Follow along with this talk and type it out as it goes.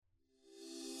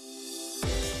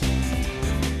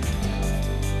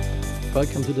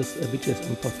Welcome to this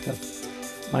BGSM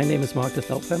podcast. My name is Marcus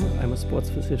Laupheim. I'm a sports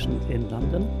physician in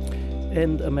London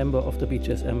and a member of the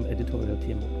BGSM editorial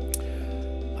team.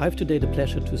 I have today the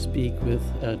pleasure to speak with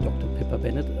Dr. Pippa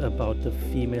Bennett about the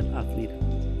female athlete.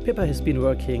 Pippa has been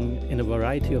working in a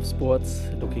variety of sports,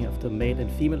 looking after male and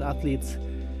female athletes,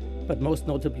 but most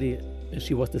notably,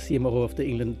 she was the CMO of the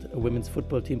England women's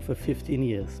football team for 15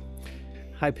 years.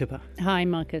 Hi, Pippa. Hi,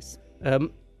 Marcus.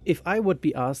 If I would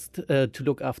be asked to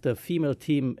look after a female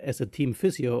team as a team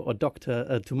physio or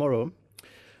doctor tomorrow,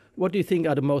 what do you think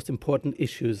are the most important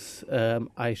issues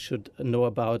I should know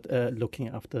about looking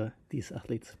after these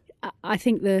athletes? I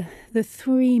think the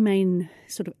three main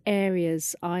sort of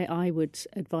areas I would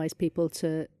advise people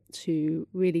to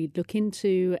really look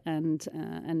into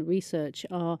and research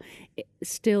are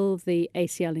still the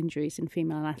ACL injuries in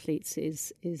female athletes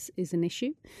is an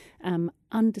issue.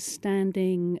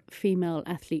 Understanding female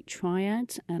athlete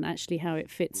triad and actually how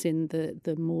it fits in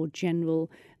the more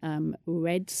general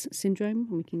REDS syndrome,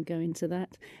 and we can go into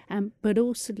that. But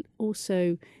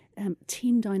also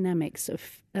team dynamics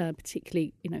of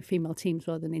particularly female teams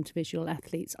rather than individual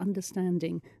athletes,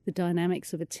 understanding the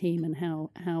dynamics of a team and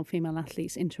how female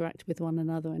athletes interact with one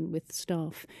another and with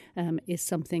staff is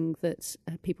something that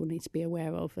people need to be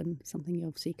aware of, and something you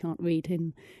obviously can't read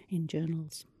in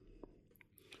journals.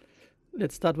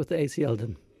 Let's start with the ACL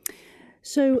then.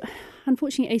 So,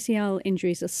 unfortunately, ACL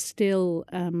injuries are still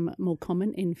more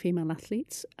common in female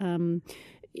athletes.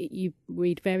 You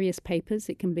read various papers.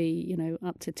 It can be,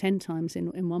 up to 10 times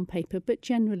in one paper, but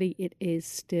generally it is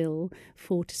still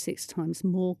 4 to 6 times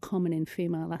more common in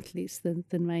female athletes than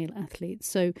male athletes.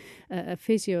 So a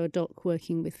physio or doc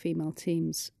working with female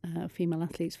teams, female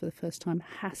athletes for the first time,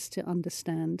 has to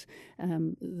understand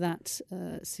that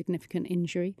significant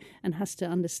injury and has to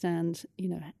understand,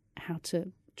 how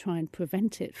to try and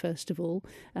prevent it, first of all,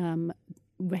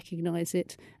 recognise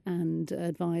it and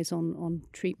advise on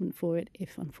treatment for it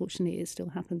if unfortunately it still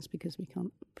happens, because we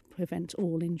can't prevent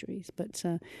all injuries. But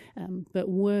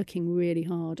working really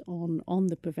hard on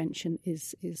the prevention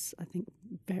is I think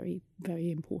very,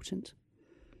 very important.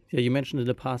 Yeah, you mentioned in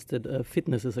the past that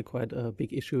fitness is a quite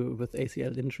big issue with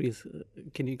ACL injuries.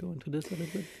 Can you go into this a little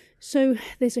bit? So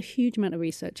there's a huge amount of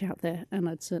research out there, and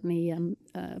I'd certainly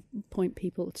point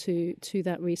people to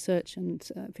that research. And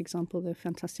for example, the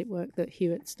fantastic work that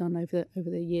Hewitt's done over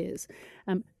the years.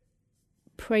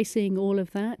 Praising all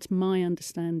of that, my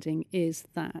understanding is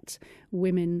that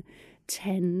women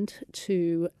tend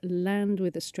to land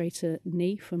with a straighter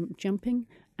knee from jumping,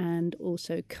 and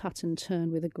also cut and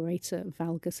turn with a greater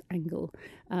valgus angle.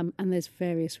 And there's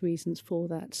various reasons for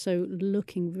that. So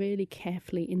looking really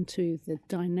carefully into the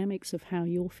dynamics of how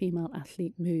your female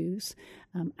athlete moves,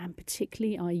 and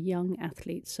particularly our young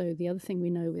athletes. So the other thing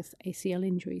we know with ACL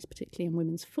injuries, particularly in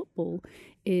women's football,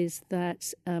 is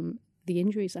that the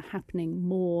injuries are happening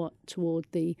more toward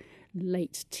the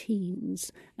late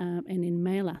teens, and in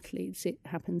male athletes it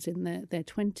happens in their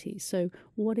 20s. So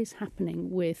what is happening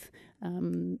with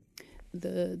the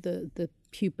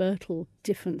pubertal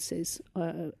differences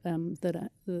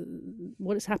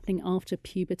what is happening after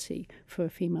puberty for a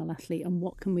female athlete, and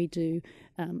what can we do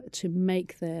to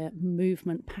make their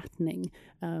movement patterning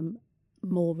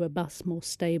more robust, more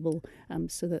stable,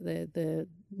 so that they're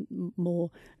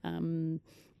more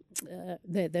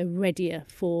they're readier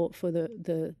for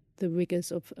the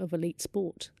rigours of elite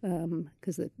sport,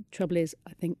 because the trouble is,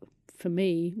 I think for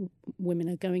me, women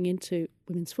are going into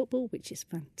women's football, which is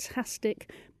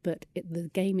fantastic, but the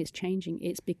game is changing.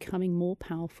 It's becoming more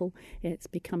powerful, it's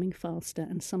becoming faster,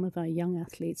 and some of our young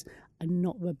athletes are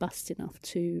not robust enough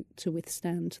to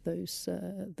withstand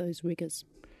those rigours.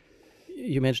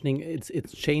 You're mentioning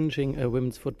it's changing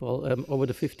women's football over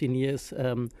the 15 years.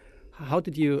 How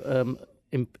did you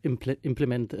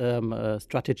implement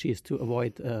strategies to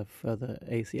avoid further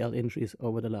ACL injuries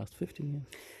over the last 15 years?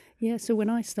 Yeah, so when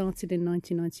I started in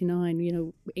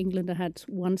 1999, England had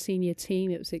one senior team.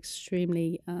 It was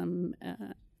extremely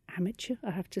amateur,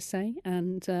 I have to say,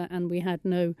 and we had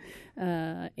no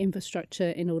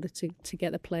infrastructure in order to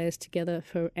get the players together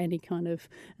for any kind of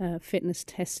fitness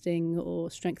testing or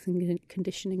strength and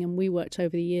conditioning. And we worked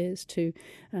over the years to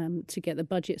get the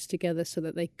budgets together so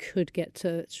that they could get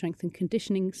to strength and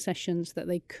conditioning sessions, that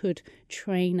they could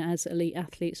train as elite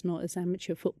athletes, not as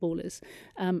amateur footballers.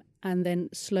 And then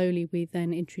slowly we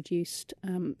then introduced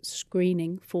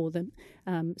screening for them.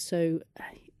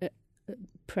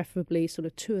 Preferably sort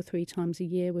of 2 or 3 times a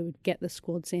year, we would get the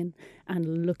squads in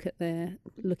and look at their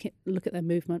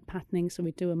movement patterning. So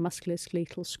we'd do a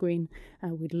musculoskeletal screen,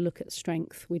 we'd look at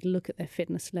strength, we'd look at their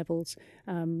fitness levels,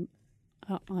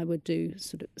 I would do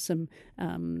sort of some,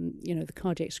 the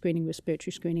cardiac screening,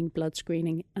 respiratory screening, blood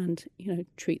screening, and,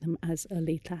 treat them as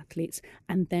elite athletes,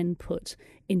 and then put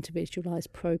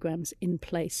individualised programs in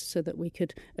place so that we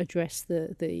could address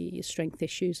the strength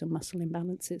issues and muscle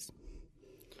imbalances.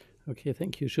 Okay,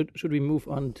 thank you. Should we move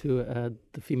on to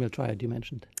the female triad you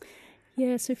mentioned?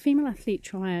 Yeah, so female athlete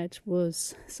triad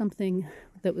was something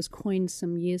that was coined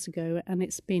some years ago, and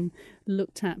it's been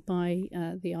looked at by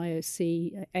the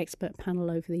IOC expert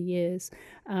panel over the years.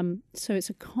 So it's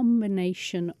a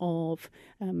combination of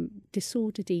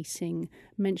disordered eating,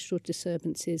 menstrual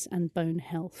disturbances, and bone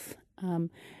health.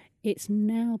 It's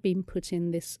now been put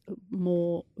in this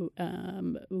more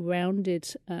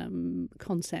rounded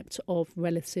concept of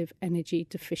relative energy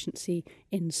deficiency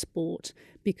in sport,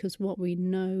 because what we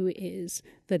know is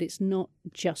that it's not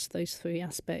just those three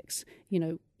aspects.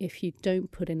 If you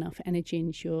don't put enough energy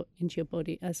into your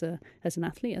body as an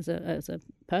athlete, as a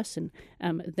person,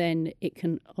 then it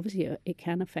can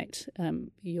affect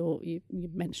your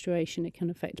menstruation. It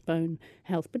can affect bone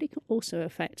health, but it can also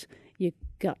affect your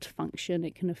gut function.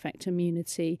 It can affect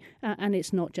immunity, and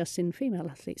it's not just in female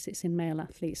athletes; it's in male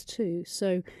athletes too.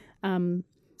 So,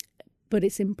 but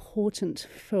it's important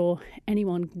for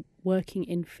anyone working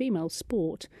in female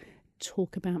sport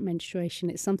talk about menstruation.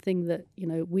 It's something that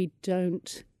we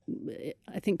don't.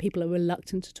 I think people are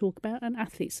reluctant to talk about, and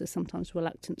athletes are sometimes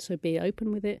reluctant. So be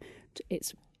open with it.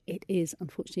 It is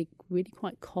unfortunately really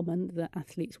quite common that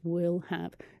athletes will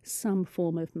have some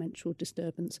form of menstrual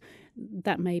disturbance.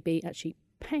 That may be actually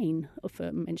pain of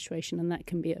menstruation, and that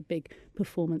can be a big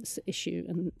performance issue.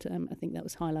 And I think that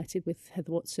was highlighted with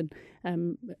Heather Watson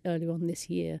earlier on this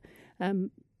year.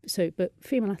 But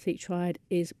female athlete triad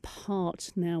is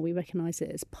part, now we recognise it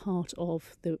as part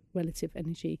of the relative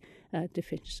energy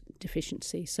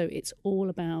deficiency. So it's all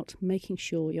about making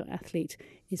sure your athlete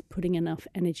is putting enough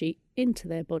energy into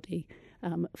their body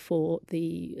for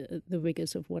the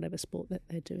rigours of whatever sport that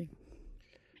they're doing.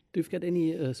 Do you get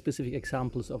any specific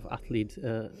examples of athletes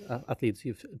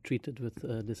you've treated with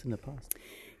this in the past?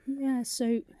 Yeah,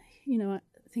 so,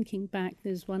 thinking back,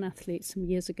 there's one athlete some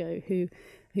years ago who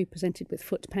presented with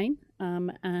foot pain,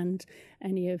 and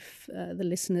any of the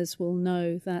listeners will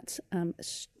know that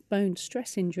bone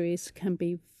stress injuries can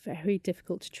be very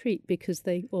difficult to treat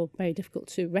or very difficult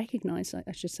to recognise,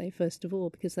 I should say, first of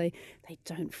all, because they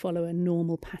don't follow a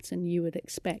normal pattern. You would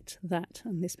expect that,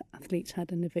 and this athlete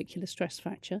had a navicular stress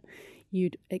fracture,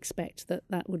 you'd expect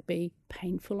that would be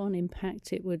painful on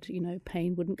impact. It would,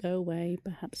 pain wouldn't go away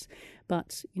perhaps,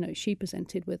 but, she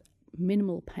presented with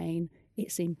minimal pain.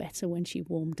 It seemed better when she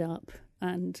warmed up,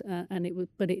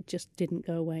 but it just didn't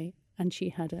go away, and she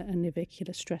had a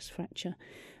navicular stress fracture.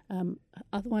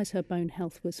 Otherwise, her bone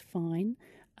health was fine.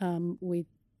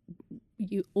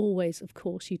 You always, of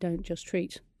course, you don't just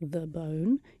treat the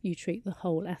bone, you treat the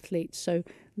whole athlete. So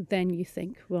then you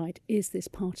think, right, is this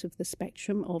part of the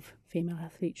spectrum of female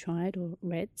athlete triad or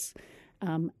REDS?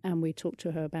 And we talked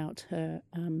to her about her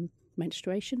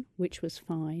menstruation, which was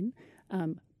fine,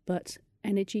 but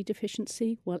energy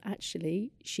deficiency, well,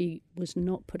 actually, she was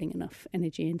not putting enough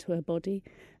energy into her body.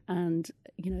 And,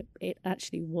 it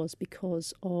actually was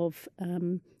because of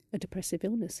a depressive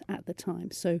illness at the time.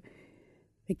 So,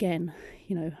 again,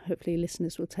 hopefully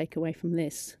listeners will take away from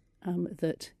this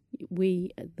that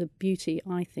the beauty,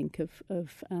 I think,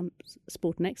 of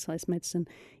sport and exercise medicine,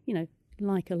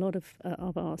 like a lot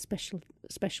of our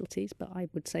specialties, but I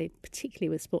would say particularly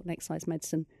with sport and exercise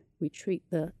medicine, we treat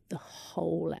the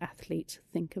whole athlete,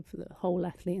 think of the whole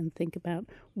athlete and think about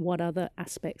what other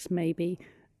aspects may be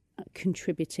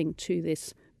contributing to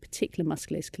this particular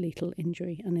musculoskeletal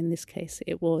injury. And in this case,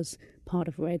 it was part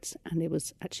of REDS, and it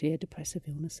was actually a depressive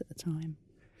illness at the time.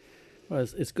 Well,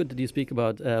 it's good that you speak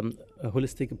about a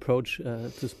holistic approach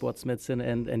to sports medicine,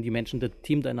 and you mentioned the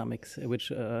team dynamics,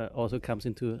 which also comes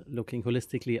into looking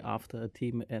holistically after a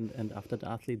team and after the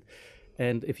athlete.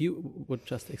 And if you would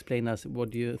just explain us, what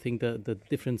do you think the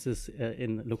differences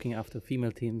in looking after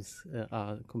female teams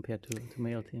are compared to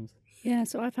male teams? Yeah,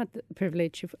 so I've had the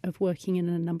privilege of working in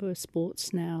a number of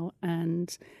sports now,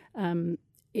 and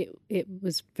it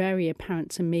was very apparent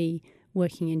to me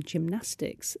working in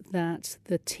gymnastics that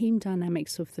the team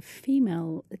dynamics of the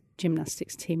female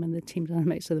gymnastics team and the team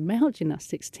dynamics of the male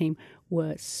gymnastics team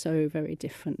were so very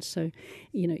different. So,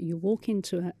 you walk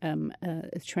into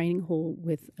a training hall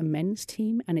with a men's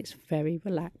team and it's very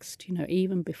relaxed.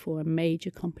 Even before a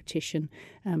major competition,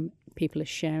 people are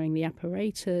sharing the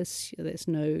apparatus. There's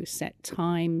no set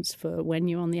times for when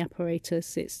you're on the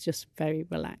apparatus. It's just very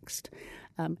relaxed.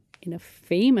 In a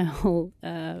female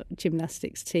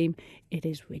gymnastics team, it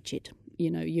is rigid.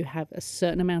 you have a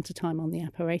certain amount of time on the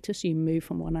apparatus. You move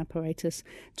from one apparatus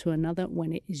to another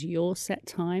when it is your set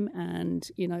time, and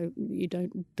you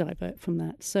don't divert from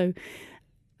that. So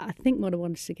I think what I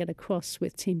wanted to get across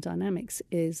with team dynamics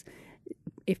is,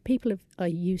 if people are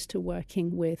used to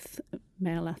working with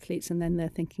male athletes and then they're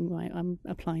thinking, right, I'm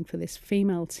applying for this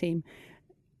female team,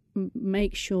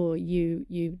 make sure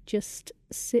you just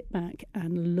sit back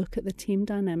and look at the team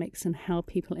dynamics and how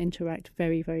people interact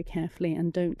very, very carefully,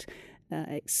 and don't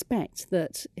expect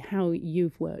that how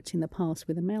you've worked in the past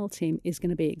with a male team is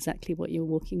going to be exactly what you're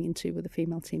walking into with a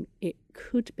female team. It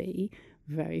could be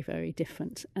very, very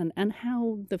different. And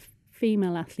how the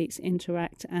female athletes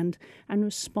interact and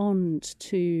respond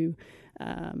to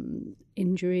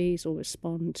injuries, or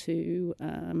respond to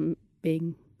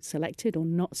being selected or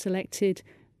not selected.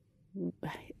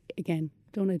 Again,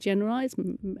 don't want to generalize,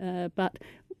 but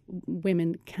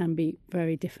women can be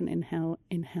very different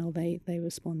in how they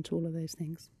respond to all of those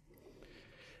things.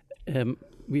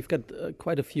 We've got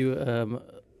quite a few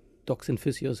docs and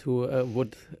physios who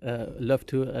would love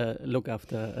to look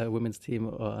after a women's team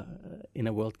or in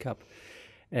a World Cup.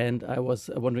 And I was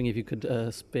wondering if you could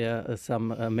spare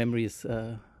some memories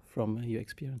from your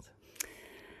experience.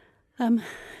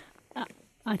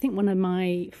 I think one of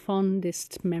my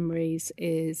fondest memories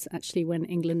is actually when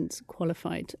England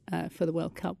qualified for the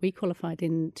World Cup. We qualified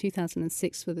in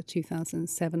 2006 for the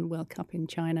 2007 World Cup in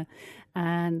China.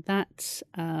 And that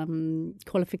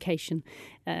qualification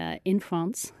in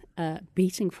France,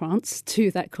 beating France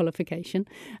to that qualification,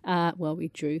 well, we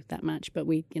drew that match, but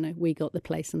we got the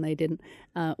place and they didn't,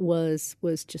 was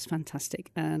just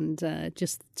fantastic. And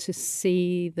just to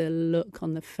see the look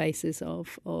on the faces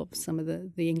of some of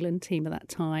the England team at that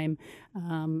time,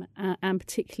 and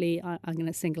particularly I'm going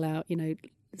to single out,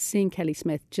 seeing Kelly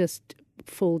Smith just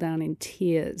fall down in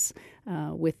tears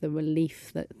with the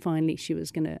relief that finally she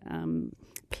was going to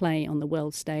play on the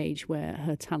world stage, where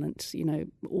her talent,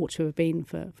 ought to have been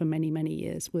for many, many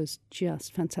years, was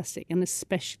just fantastic. And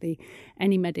especially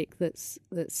any medic that's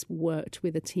worked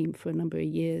with a team for a number of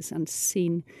years and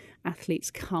seen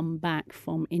athletes come back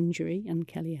from injury, and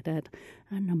Kelly had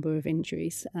a number of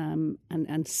injuries, and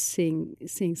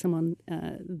seeing someone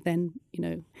then,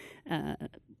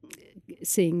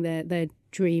 seeing their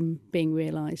dream being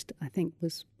realised, I think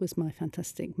was my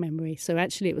fantastic memory. So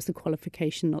actually it was the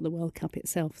qualification, not the World Cup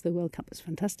itself. The World Cup was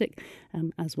fantastic,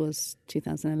 as was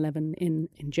 2011 in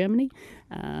Germany.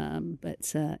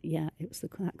 But it was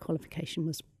that qualification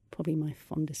was probably my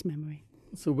fondest memory.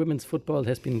 So women's football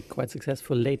has been quite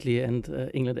successful lately, and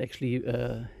England actually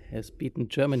has beaten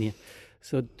Germany.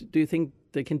 So do you think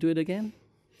they can do it again?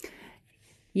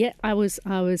 Yeah, I was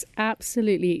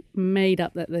absolutely made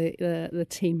up that the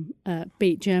team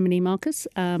beat Germany, Marcus.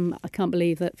 I can't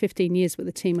believe that 15 years with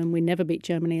the team and we never beat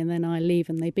Germany, and then I leave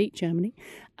and they beat Germany.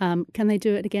 Can they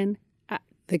do it again?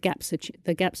 The gaps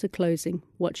are closing.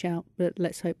 Watch out, but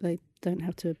let's hope they don't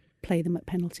have to play them at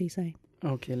penalties, eh?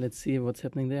 Okay, let's see what's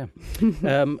happening there.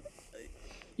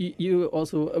 You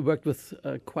also worked with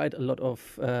quite a lot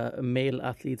of male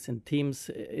athletes and teams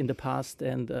in the past,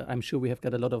 and I'm sure we have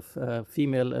got a lot of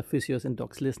female physios and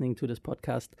docs listening to this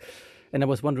podcast. And I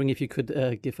was wondering if you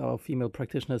could give our female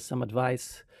practitioners some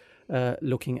advice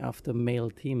looking after male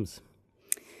teams.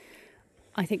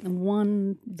 I think the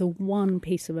one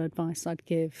piece of advice I'd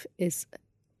give is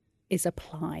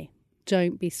apply.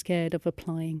 Don't be scared of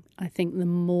applying. I think the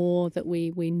more that we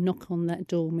knock on that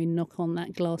door and we knock on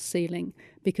that glass ceiling,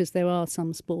 because there are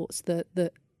some sports that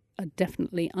are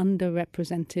definitely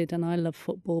underrepresented, and I love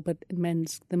football, but the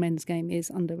men's game is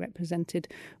underrepresented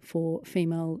for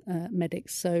female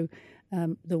medics. So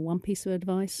the one piece of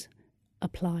advice,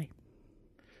 apply.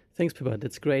 Thanks, Pippa.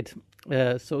 That's great.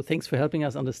 So thanks for helping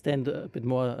us understand a bit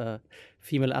more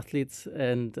female athletes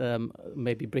and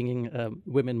maybe bringing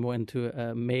women more into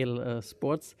male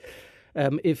sports.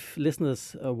 If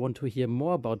listeners want to hear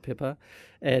more about Pippa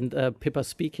and Pippa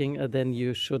speaking, then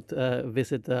you should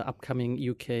visit the upcoming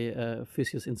UK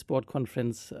Physios in Sport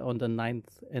conference on the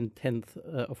 9th and 10th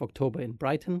of October in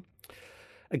Brighton.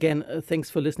 Again, thanks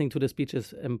for listening to the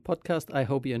BJSM podcast. I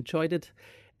hope you enjoyed it.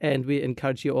 And we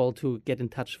encourage you all to get in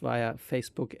touch via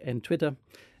Facebook and Twitter.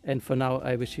 And for now,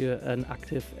 I wish you an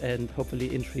active and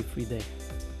hopefully injury-free day.